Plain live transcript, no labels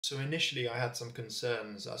So initially I had some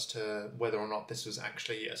concerns as to whether or not this was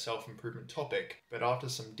actually a self-improvement topic, but after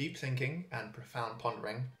some deep thinking and profound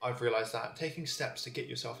pondering, I've realised that taking steps to get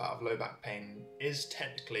yourself out of low back pain is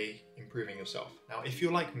technically improving yourself. Now, if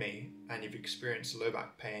you're like me and you've experienced low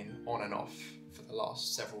back pain on and off for the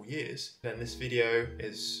last several years, then this video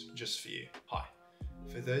is just for you. Hi.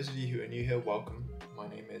 For those of you who are new here, welcome. My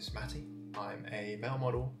name is Matty. I'm a male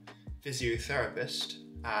model, physiotherapist,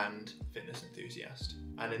 and fitness enthusiast.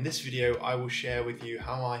 And in this video, I will share with you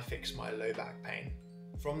how I fix my low back pain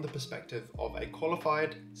from the perspective of a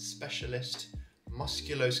qualified specialist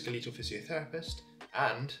musculoskeletal physiotherapist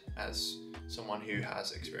and as someone who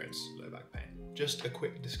has experienced low back pain. Just a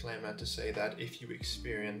quick disclaimer to say that if you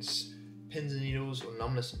experience pins and needles or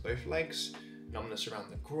numbness in both legs, numbness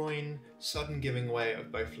around the groin, sudden giving way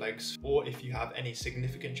of both legs, or if you have any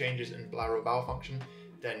significant changes in bladder or bowel function,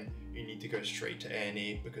 then you need to go straight to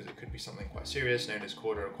A&E because it could be something quite serious known as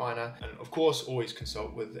cauda equina. And of course, always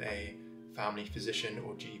consult with a family physician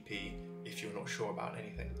or GP if you're not sure about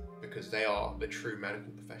anything, because they are the true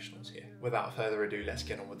medical professionals here. Without further ado, let's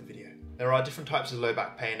get on with the video. There are different types of low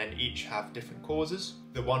back pain and each have different causes.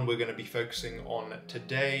 The one we're going to be focusing on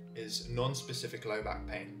today is non-specific low back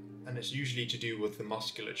pain, and it's usually to do with the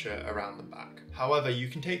musculature around the back. However, you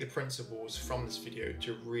can take the principles from this video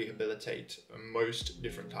to rehabilitate most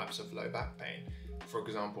different types of low back pain. For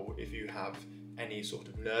example, if you have any sort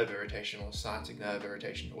of nerve irritation or sciatic nerve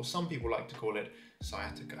irritation, or some people like to call it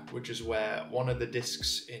sciatica, which is where one of the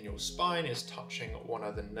discs in your spine is touching one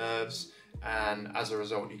of the nerves, and as a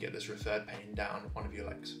result you get this referred pain down one of your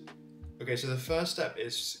legs. Okay, so the first step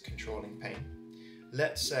is controlling pain.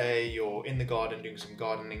 Let's say you're in the garden doing some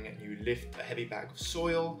gardening and you lift a heavy bag of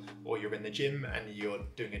soil, or you're in the gym and you're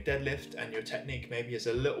doing a deadlift and your technique maybe is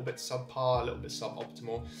a little bit subpar, a little bit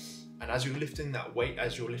suboptimal. And as you're lifting that weight,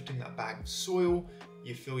 as you're lifting that bag of soil,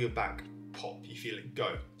 you feel your back pop, you feel it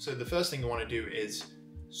go. So the first thing you want to do is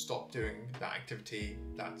stop doing that activity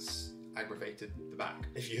that's aggravated the back.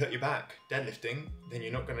 If you hurt your back deadlifting, then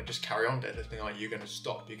you're not going to just carry on deadlifting, are you? You're going to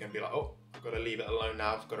stop. You're going to be like, oh, I've got to leave it alone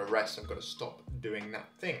now, I've got to rest, I've got to stop doing that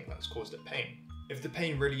thing that's caused it pain. If the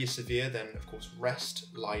pain really is severe, then of course rest,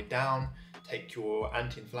 lie down, take your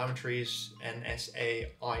anti-inflammatories,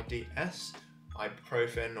 NSAIDs,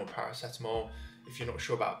 ibuprofen or paracetamol. If you're not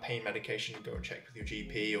sure about pain medication, go and check with your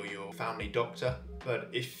GP or your family doctor. But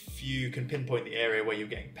if you can pinpoint the area where you're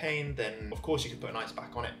getting pain, then of course you can put an ice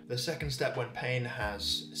pack on it. The second step when pain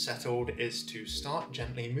has settled is to start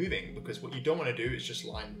gently moving, because what you don't want to do is just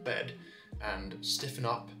lie in bed and stiffen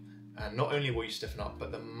up. And not only will you stiffen up,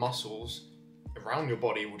 but the muscles around your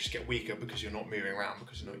body will just get weaker because you're not moving around,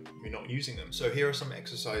 because you're not using them. So here are some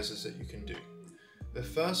exercises that you can do. The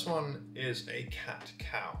first one is a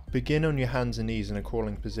cat-cow. Begin on your hands and knees in a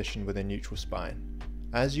crawling position with a neutral spine.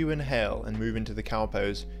 As you inhale and move into the cow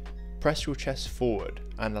pose, press your chest forward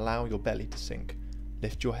and allow your belly to sink.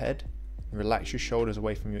 Lift your head and relax your shoulders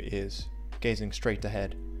away from your ears, gazing straight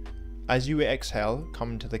ahead. As you exhale,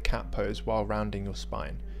 come into the cat pose while rounding your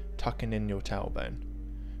spine, tucking in your tailbone.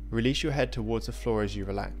 Release your head towards the floor as you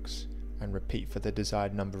relax, and repeat for the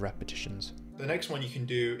desired number of repetitions. The next one you can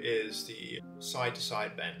do is the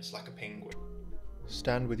side-to-side bends, like a penguin.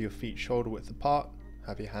 Stand with your feet shoulder width apart,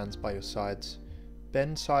 have your hands by your sides,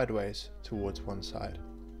 bend sideways towards one side.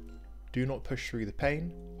 Do not push through the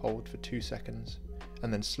pain, hold for 2 seconds,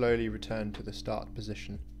 and then slowly return to the start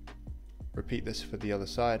position. Repeat this for the other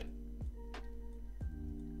side,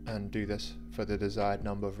 and do this for the desired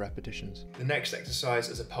number of repetitions. The next exercise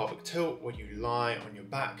is a pelvic tilt, where you lie on your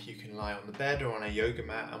back. You can lie on the bed or on a yoga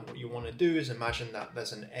mat, and what you want to do is imagine that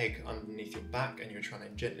there's an egg underneath your back and you're trying to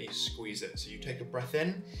gently squeeze it. So you take a breath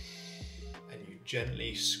in and you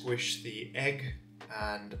gently squish the egg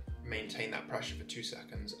and maintain that pressure for 2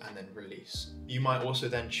 seconds and then release. You might also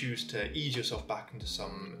then choose to ease yourself back into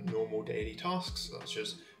some normal daily tasks, such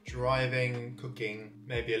as driving, cooking,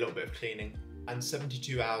 maybe a little bit of cleaning. And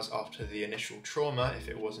 72 hours after the initial trauma, if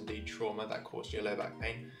it was indeed trauma that caused your low back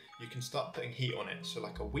pain, you can start putting heat on it. So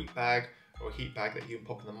like a wheat bag or a heat bag that you can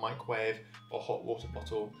pop in the microwave or hot water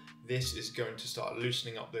bottle. This is going to start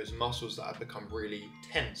loosening up those muscles that have become really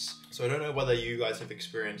tense. So I don't know whether you guys have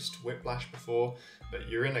experienced whiplash before, but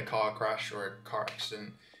you're in a car crash or a car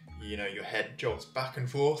accident, you know, your head jolts back and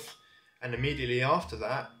forth, and immediately after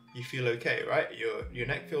that, you feel okay, right? Your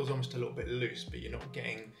neck feels almost a little bit loose, but you're not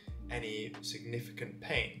getting any significant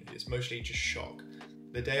pain. It's mostly just shock.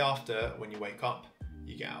 The day after, when you wake up,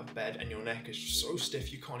 you get out of bed and your neck is so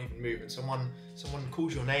stiff you can't even move, and someone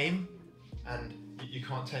calls your name and you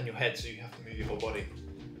can't turn your head, so you have to move your whole body.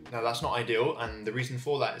 Now that's not ideal, and the reason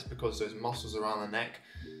for that is because those muscles around the neck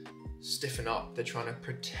stiffen up. They're trying to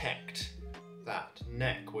protect that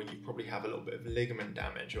neck where you probably have a little bit of ligament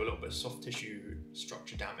damage or a little bit of soft tissue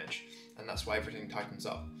structure damage, and that's why everything tightens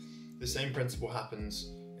up. The same principle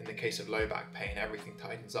happens in the case of low back pain. Everything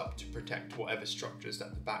tightens up to protect whatever structures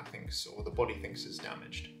that the back thinks or the body thinks is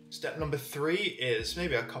damaged. Step number 3 is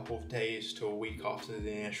maybe a couple of days to a week after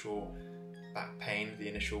the initial back pain, the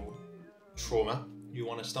initial trauma, you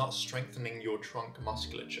want to start strengthening your trunk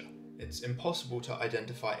musculature. It's impossible to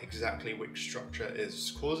identify exactly which structure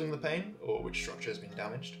is causing the pain or which structure has been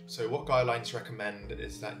damaged. So what guidelines recommend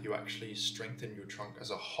is that you actually strengthen your trunk as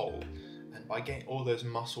a whole. And by getting all those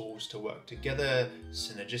muscles to work together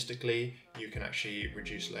synergistically, you can actually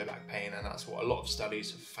reduce low back pain, and that's what a lot of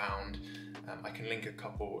studies have found. I can link a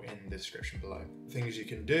couple in the description below. Things you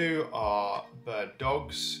can do are bird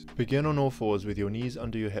dogs. Begin on all fours with your knees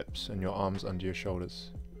under your hips and your arms under your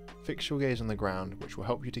shoulders. Fix your gaze on the ground, which will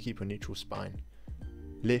help you to keep a neutral spine.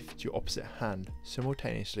 Lift your opposite hand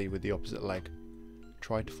simultaneously with the opposite leg.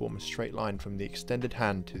 Try to form a straight line from the extended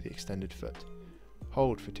hand to the extended foot.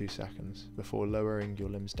 Hold for 2 seconds before lowering your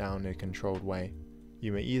limbs down in a controlled way.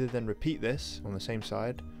 You may either then repeat this on the same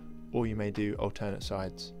side, or you may do alternate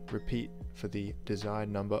sides. Repeat for the desired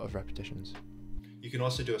number of repetitions. You can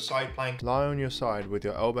also do a side plank. Lie on your side with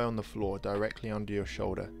your elbow on the floor directly under your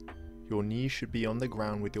shoulder. Your knees should be on the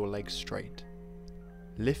ground with your legs straight.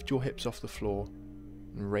 Lift your hips off the floor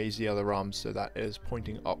and raise the other arm so that it is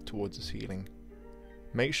pointing up towards the ceiling.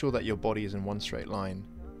 Make sure that your body is in one straight line.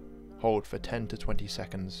 Hold for 10 to 20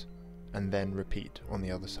 seconds and then repeat on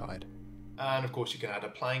the other side. And of course you can add a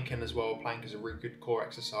plank in as well. Plank is a really good core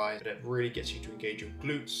exercise, but it really gets you to engage your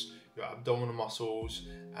glutes, your abdominal muscles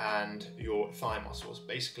and your thigh muscles.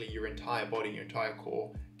 Basically your entire body, your entire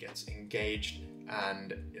core gets engaged,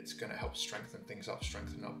 and it's going to help strengthen things up,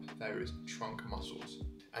 strengthen up those trunk muscles.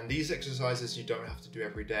 And these exercises you don't have to do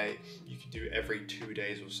every day, you can do every 2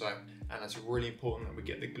 days or so. And it's really important that we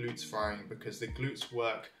get the glutes firing, because the glutes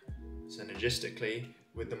work synergistically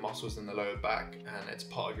with the muscles in the lower back, and it's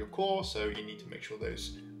part of your core, so you need to make sure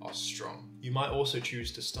those are strong. You might also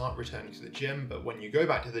choose to start returning to the gym, but when you go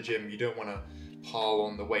back to the gym, you don't want to pile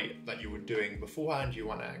on the weight that you were doing beforehand. You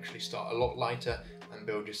want to actually start a lot lighter and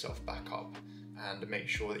build yourself back up, and make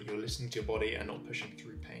sure that you're listening to your body and not pushing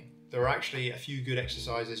through pain. There are actually a few good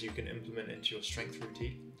exercises you can implement into your strength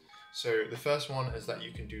routine. So the first one is that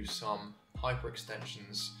you can do some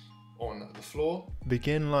hyperextensions on the floor.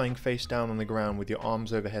 Begin lying face down on the ground with your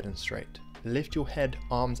arms overhead and straight. Lift your head,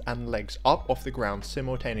 arms and legs up off the ground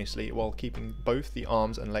simultaneously while keeping both the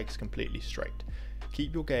arms and legs completely straight.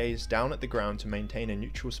 Keep your gaze down at the ground to maintain a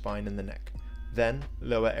neutral spine in the neck. Then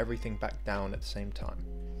lower everything back down at the same time.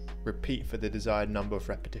 Repeat for the desired number of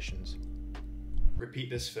repetitions. Repeat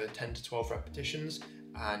this for 10 to 12 repetitions,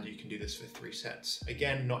 and you can do this for 3 sets.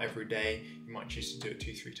 Again, not every day. You might choose to do it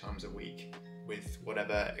 2-3 times a week with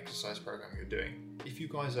whatever exercise program you're doing. If you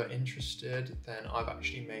guys are interested, then I've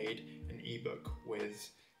actually made an ebook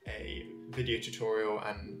with a video tutorial,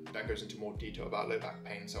 and that goes into more detail about low back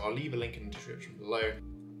pain, so I'll leave a link in the description below.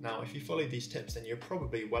 Now, if you follow these tips, then you're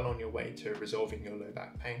probably well on your way to resolving your low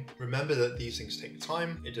back pain. Remember that these things take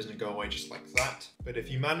time. It doesn't go away just like that. But if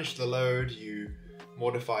you manage the load, you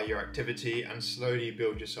modify your activity and slowly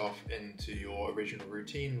build yourself into your original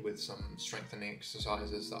routine with some strengthening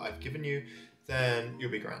exercises that I've given you, then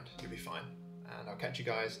you'll be grand, you'll be fine. And I'll catch you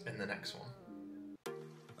guys in the next one.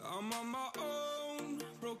 I'm on my own,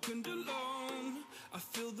 broken alone. I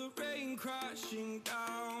feel the rain crashing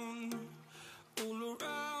down. All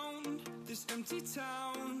around this empty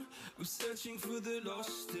town, I'm searching for the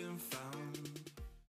lost and found.